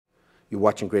You're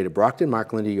watching Greater Brockton.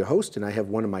 Mark Lindy, your host, and I have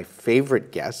one of my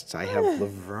favorite guests. I have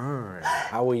Lovern.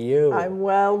 How are you? I'm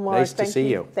well, Mark. Nice to see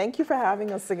you. Thank you for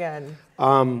having us again.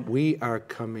 We are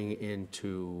coming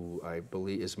into, I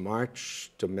believe, is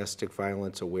March Domestic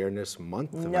Violence Awareness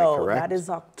Month? Am I correct? That is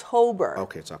October.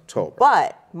 Okay, it's October.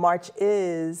 But March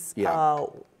is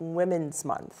Women's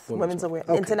Month.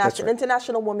 Okay,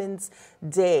 International Women's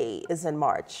Day is in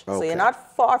March. Okay. So you're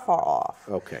not far off.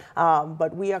 Okay.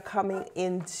 But we are coming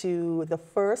into the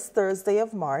first Thursday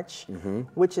of March,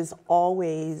 which is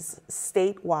always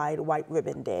statewide White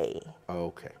Ribbon Day.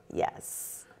 Okay.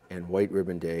 Yes. And White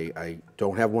Ribbon Day, I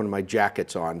don't have one of my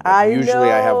jackets on, but usually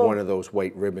I have one of those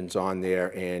white ribbons on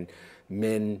there, and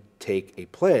men take a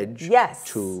pledge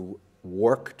to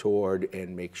work toward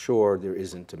and make sure there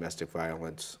isn't domestic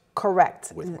violence.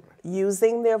 Correct. With women.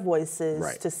 Using their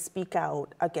voices to speak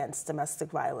out against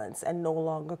domestic violence and no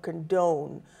longer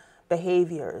condone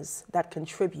behaviors that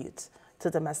contribute to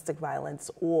domestic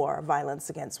violence or violence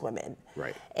against women.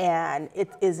 Right. And it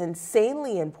is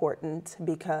insanely important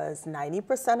because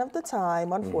 90% of the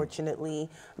time,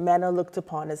 unfortunately, men are looked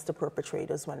upon as the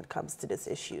perpetrators when it comes to this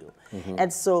issue.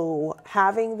 And so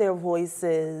having their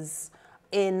voices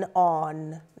in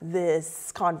on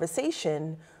this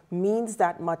conversation means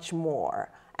that much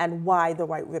more, and why the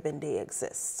White Ribbon Day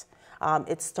exists.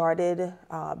 It started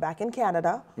back in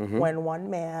Canada when one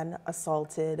man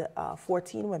assaulted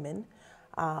 14 women.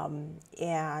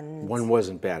 And one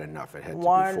wasn't bad enough. It had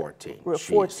to be 14.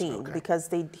 14, because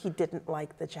he didn't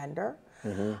like the gender.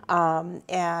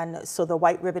 And so the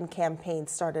White Ribbon Campaign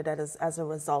started as a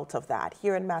result of that.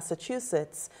 Here in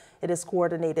Massachusetts, it is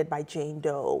coordinated by Jane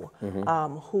Doe,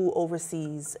 who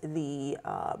oversees the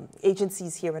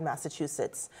agencies here in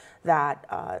Massachusetts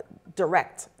that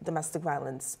direct domestic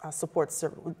violence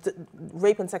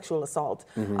rape and sexual assault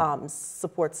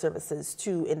support services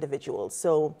to individuals.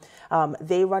 So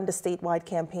they run the statewide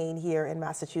campaign here in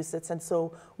Massachusetts. And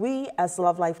so we, as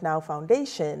Love Life Now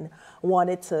Foundation,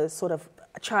 wanted to sort of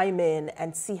chime in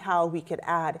and see how we could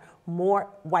add more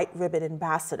White Ribbon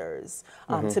ambassadors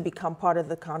to become part of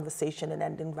the conversation in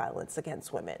ending violence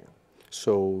against women.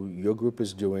 So your group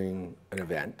is doing an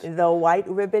event. The White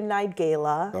Ribbon Night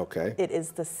Gala. Okay. It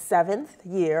is the 7th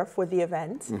year for the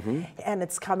event, and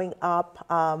it's coming up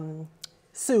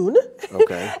soon.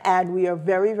 Okay. And we are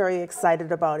very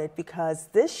excited about it because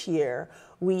this year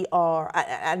we are,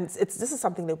 and this is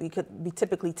something that we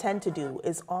typically tend to do,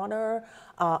 is honor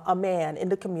a man in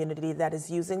the community that is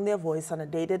using their voice on a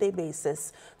day-to-day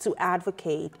basis to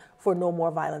advocate for no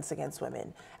more violence against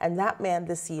women. And that man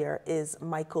this year is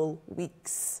Michael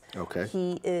Weeks. Okay.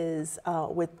 He is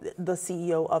with the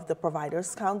CEO of the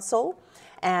Providers Council,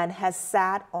 and has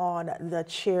sat on the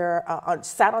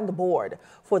sat on the board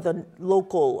for the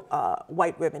local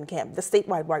White Ribbon the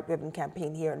statewide White Ribbon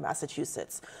campaign here in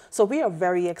Massachusetts. So we are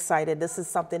very excited. This is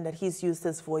something that he's used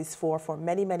his voice for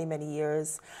many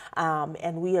years,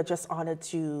 and we are just honored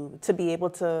to be able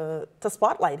to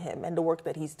spotlight him and the work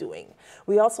that he's doing.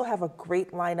 We also have a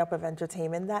great lineup of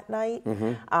entertainment that night.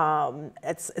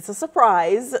 It's a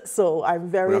surprise, so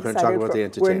I'm very excited. We're not going to talk about the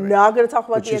entertainment. We're not going to talk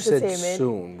about the entertainment. But you said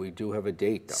soon. We do have a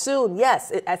date, though. Soon,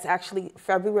 yes. It's actually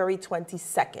February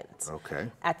 22nd.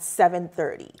 Okay. At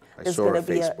 7:30. I saw it on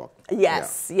Facebook.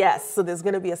 Yes. So there's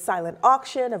going to be a silent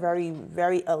auction, a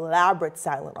very elaborate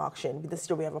silent auction. This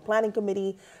year we have a planning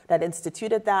committee that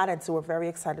instituted that, and so we're very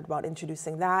excited about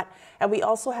introducing that. And we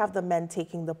also have the men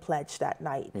taking the pledge that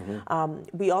night.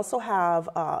 We also have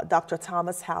Dr.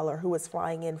 Thomas Haller, who is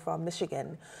flying in from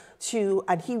Michigan,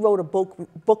 and he wrote a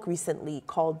book recently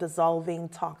called Dissolving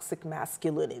Toxic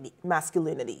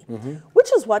Masculinity,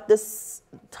 which is what this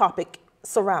topic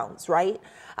surrounds, right?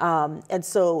 And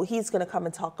so he's going to come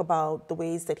and talk about the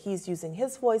ways that he's using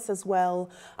his voice as well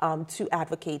to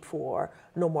advocate for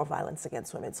no more violence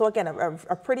against women. So again,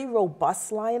 a pretty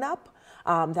robust lineup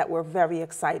that we're very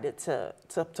excited to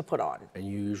put on. And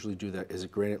you usually do that, is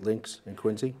it Granite Links in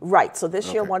Quincy? Right, so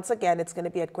this year, once again, it's going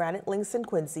to be at Granite Links in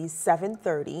Quincy,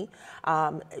 7:30.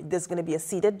 There's going to be a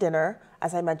seated dinner,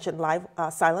 as I mentioned, live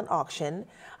silent auction,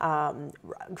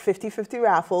 50-50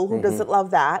 raffle, who doesn't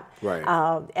love that? Right.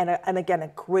 And again, a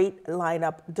great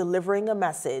lineup delivering a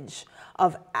message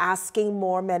of asking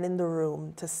more men in the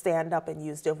room to stand up and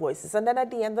use their voices. And then at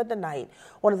the end of the night,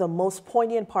 one of the most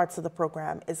poignant parts of the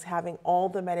program is having all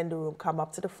the men in the room come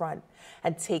up to the front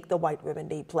and take the White Ribbon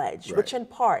Day pledge, which in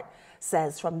part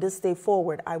says, from this day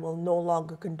forward, I will no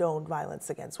longer condone violence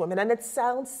against women. And it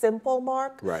sounds simple,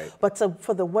 Mark, but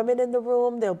for the women in the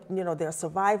room, they're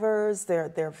survivors,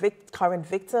 they're current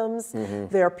victims,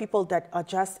 there are people that are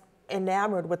just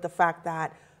enamored with the fact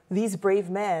that these brave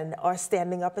men are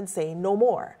standing up and saying no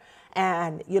more.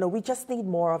 And, you know, we just need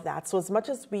more of that. So as much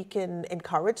as we can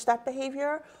encourage that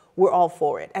behavior, we're all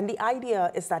for it. And the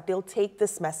idea is that they'll take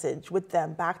this message with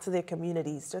them back to their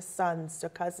communities, their sons, their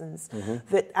cousins,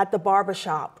 that at the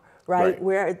barbershop, right,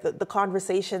 where the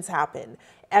conversations happen,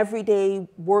 everyday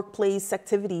workplace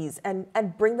activities,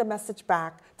 and bring the message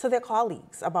back to their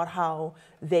colleagues about how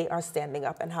they are standing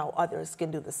up and how others can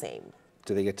do the same.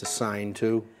 Do they get to sign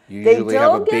too? You usually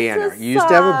have a banner. You used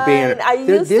to have a banner. I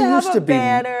used to have a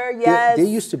banner, yes. There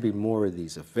used to be more of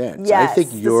these events. Yes, I think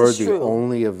you're the true.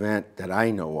 only event that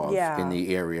I know of in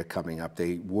the area coming up.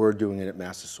 They were doing it at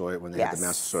Massasoit when they had the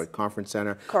Massasoit Conference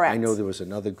Center. Correct. I know there was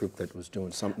another group that was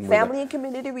doing something with Family and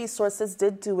Community Resources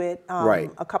did do it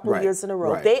a couple of years in a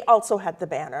row. Right. They also had the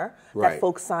banner that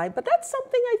folks signed, but that's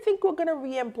something I think we're going to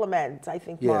re-implement, I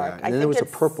think, Mark. And then there was a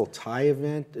purple tie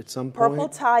event at some point. Purple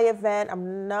tie event,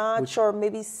 I'm not sure,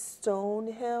 maybe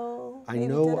Stonehill. I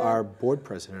know our board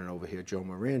president over here, Joe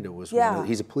Miranda, was one of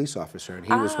he's a police officer, and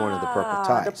he was one of the purple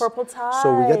ties. The purple ties.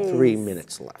 So we got 3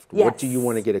 minutes left. What do you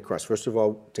want to get across? First of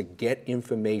all, to get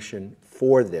information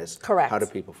for this, how do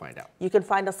people find out? You can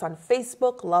find us on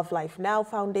Facebook, Love Life Now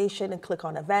Foundation, and click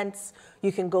on events.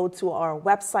 You can go to our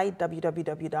website,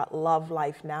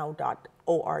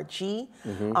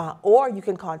 www.lovelifenow.org, or you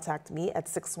can contact me at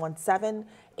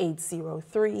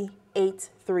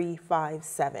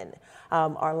 617-803-8357.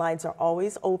 Our lines are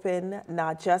always open,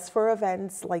 not just for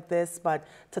events like this, but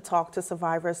to talk to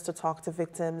survivors, to talk to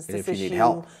victims. And if you need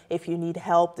help. If you need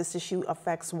help, this issue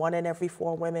affects 1 in every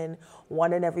 4 women,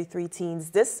 1 in every 3 teens.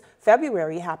 This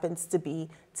February happens to be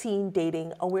Teen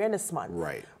Dating Awareness Month.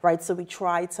 Right. So we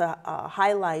try to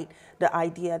highlight the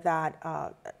idea that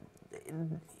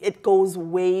it goes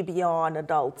way beyond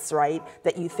adults, right,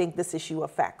 that you think this issue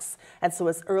affects. And so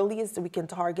as early as we can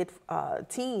target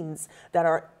teens that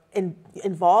are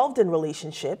involved in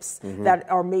relationships, that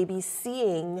are maybe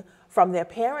seeing from their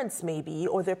parents maybe,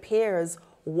 or their peers,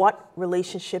 what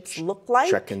relationships look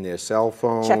like. Checking their cell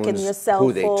phones. Checking your cell phone.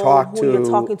 Who they talk to. Who you're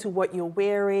talking to, what you're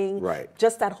wearing. Right.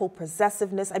 Just that whole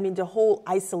possessiveness. I mean, the whole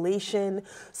isolation.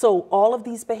 So all of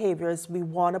these behaviors we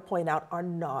want to point out are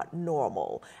not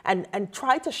normal. And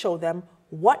try to show them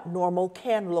what normal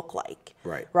can look like.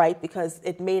 Right. Because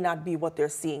it may not be what they're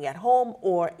seeing at home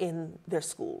or in their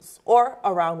schools or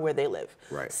around where they live.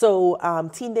 So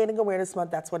Teen Dating Awareness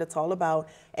Month, that's what it's all about.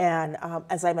 And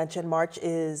as I mentioned, March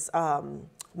is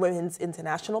Women's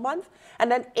International Month.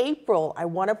 And then April, I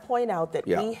want to point out that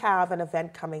we have an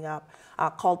event coming up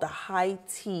called the High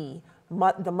Tea,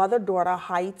 the Mother-Daughter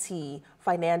High Tea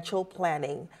Financial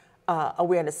Planning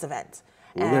Awareness Event.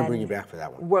 We're going to bring you back for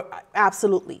that one.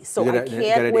 Absolutely. So I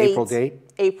can't an wait. April date?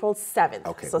 April 7th.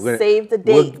 Okay. So save the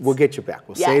date. We'll get you back.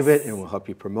 We'll save it, and we'll help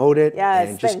you promote it. Yes,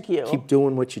 and just thank you. Keep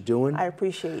doing what you're doing. I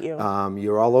appreciate you.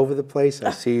 You're all over the place.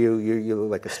 I see you. You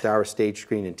look like a star of stage,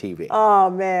 screen, and TV. Oh,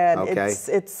 man. Okay.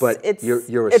 But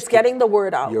it's getting the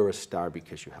word out. You're a star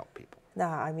because you help people.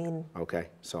 Nah, I mean. Okay.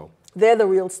 So. They're the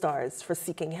real stars for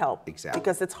seeking help. Exactly.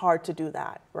 Because it's hard to do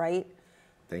that, right?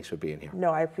 Thanks for being here.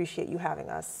 No, I appreciate you having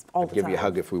us all the time. I'd give you a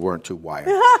hug if we weren't too wired.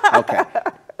 Okay.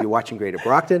 You're watching Greater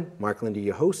Brockton. Mark Lindy,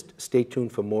 your host. Stay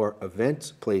tuned for more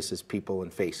events, places, people,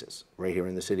 and faces right here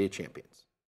in the City of Champions.